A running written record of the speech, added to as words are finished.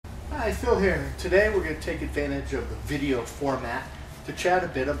Hi, Phil here. Today we're going to take advantage of the video format to chat a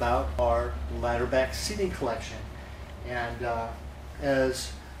bit about our Ladderback seating collection. And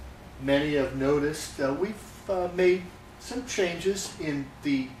as many have noticed, we've made some changes in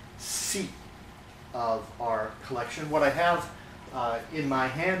the seat of our collection. What I have in my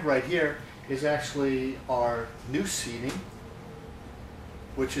hand right here is actually our new seating,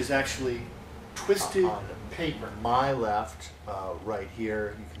 which is actually twisted paper. My left, right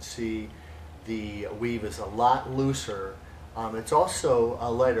here, you can see the weave is a lot looser. It's also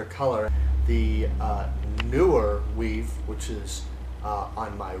a lighter color. The newer weave, which is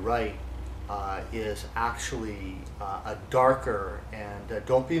on my right, is actually a darker, and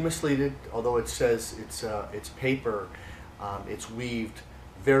don't be misleaded, although it says it's paper, it's weaved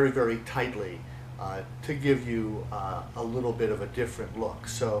very, very tightly to give you a little bit of a different look.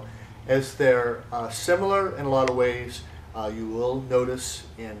 So as they're similar in a lot of ways, you will notice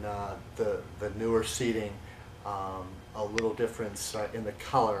in the newer seating a little difference in the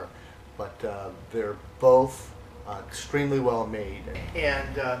color, but they're both extremely well made.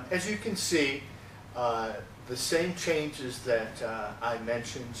 And as you can see, the same changes that I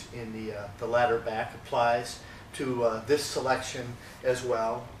mentioned in the Ladderback applies to this selection as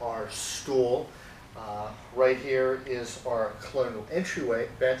well. Our stool. Right here is our colonial entryway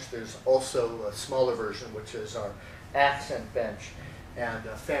bench. There's also a smaller version, which is our accent bench. And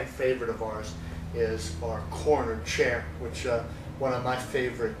a fan favorite of ours is our corner chair, which one of my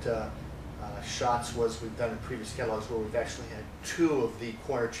favorite shots was we've done in previous catalogs where we've actually had two of the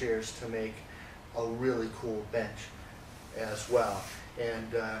corner chairs to make a really cool bench as well.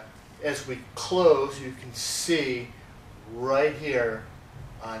 And as we close, you can see right here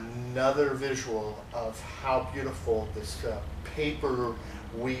another visual of how beautiful this paper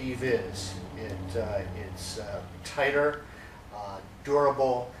weave is. It's tighter,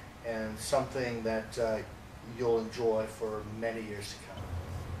 durable, and something that you'll enjoy for many years to come.